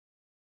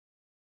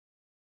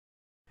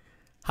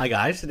Hi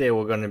guys, today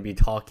we're going to be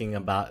talking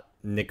about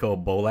Nicol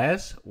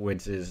Bolas,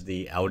 which is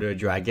the Elder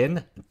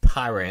Dragon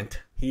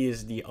Tyrant. He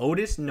is the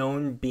oldest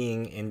known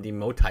being in the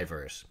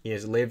multiverse. He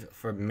has lived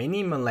for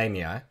many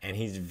millennia, and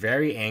he's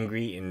very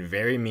angry and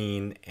very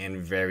mean and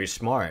very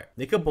smart.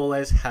 Nicol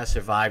Bolas has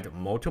survived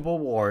multiple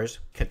wars,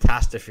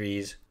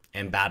 catastrophes,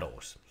 and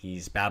battles.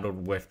 He's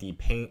battled with the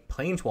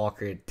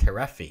Planeswalker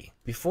Terefi.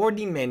 Before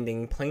the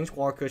mending,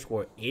 Planeswalkers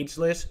were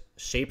ageless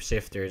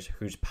shapeshifters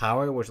whose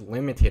power was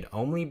limited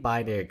only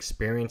by their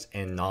experience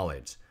and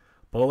knowledge.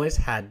 Bolas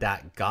had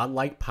that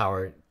godlike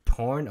power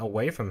torn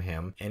away from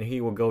him, and he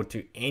will go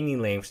to any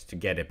lengths to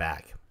get it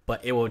back.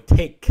 But it will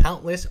take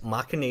countless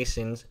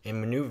machinations and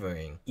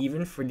maneuvering,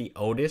 even for the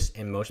oldest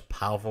and most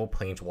powerful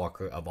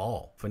planeswalker of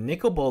all. For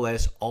Nicol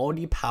Bolas, all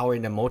the power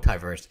in the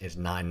multiverse is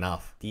not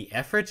enough. The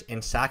efforts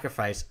and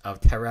sacrifice of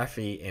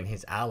Terefi and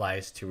his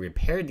allies to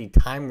repair the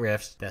time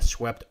rifts that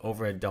swept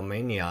over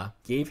Dominia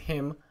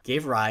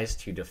gave rise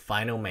to the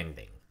final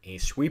mending, a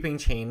sweeping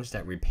change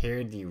that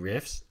repaired the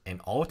rifts and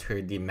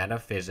altered the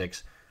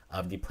metaphysics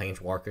of the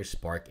Planeswalker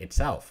Spark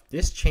itself.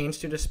 This change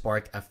to the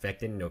Spark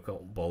affected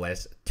Nicol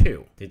Bolas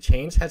too. The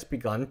change has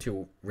begun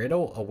to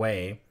riddle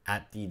away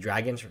at the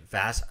dragon's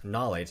vast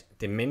knowledge,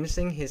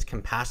 diminishing his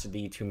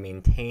capacity to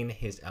maintain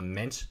his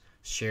immense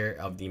share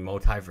of the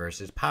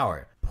multiverse's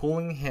power,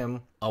 pulling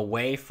him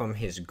away from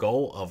his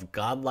goal of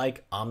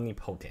godlike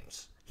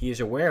omnipotence. He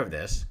is aware of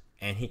this,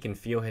 and he can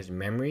feel his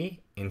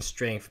memory and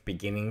strength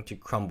beginning to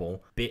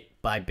crumble bit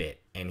by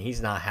bit, and he's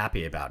not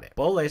happy about it.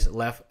 Bolas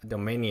left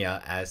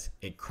Dominia as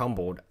it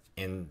crumbled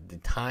in the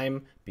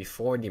time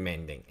before the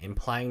mending,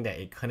 implying that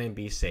it couldn't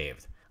be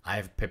saved. I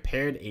have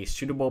prepared a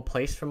suitable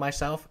place for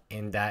myself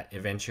in that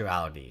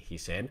eventuality, he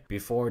said,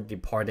 before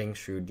departing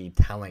through the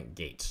talent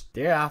gates.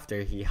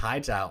 Thereafter, he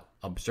hides out,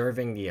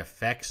 observing the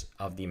effects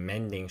of the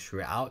mending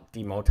throughout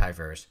the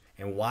multiverse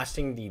and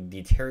watching the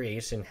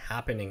deterioration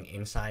happening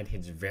inside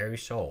his very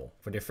soul.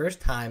 For the first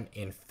time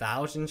in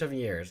thousands of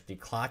years, the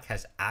clock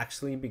has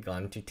actually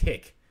begun to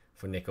tick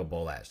for Nicol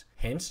Bolas.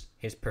 Hence,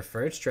 his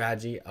preferred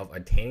strategy of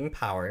attaining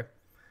power,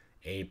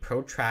 a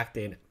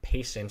protracted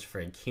patience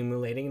for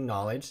accumulating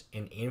knowledge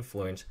and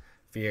influence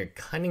via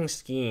cunning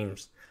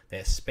schemes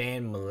that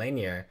span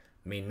millennia,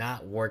 may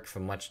not work for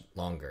much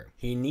longer.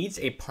 He needs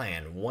a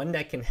plan, one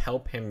that can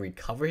help him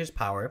recover his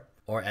power,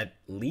 or at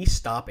least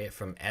stop it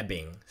from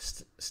ebbing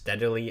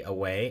steadily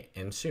away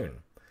and soon.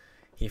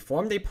 He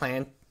formed a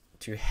plan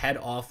to head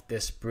off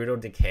this brutal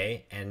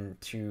decay and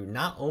to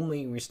not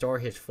only restore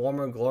his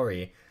former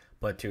glory,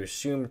 but to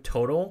assume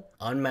total,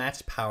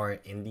 unmatched power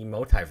in the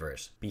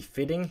multiverse.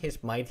 Befitting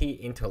his mighty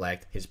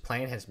intellect, his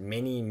plan has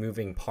many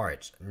moving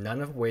parts,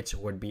 none of which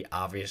would be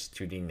obvious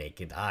to the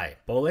naked eye.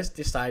 Bolas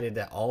decided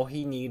that all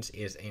he needs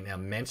is an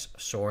immense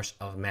source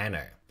of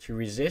mana. To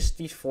resist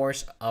the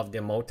force of the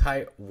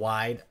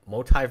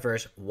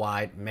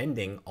multiverse-wide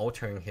mending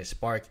altering his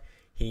spark,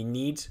 he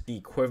needs the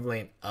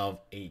equivalent of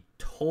a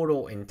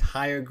total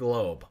entire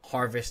globe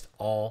harvest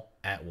all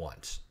at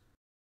once.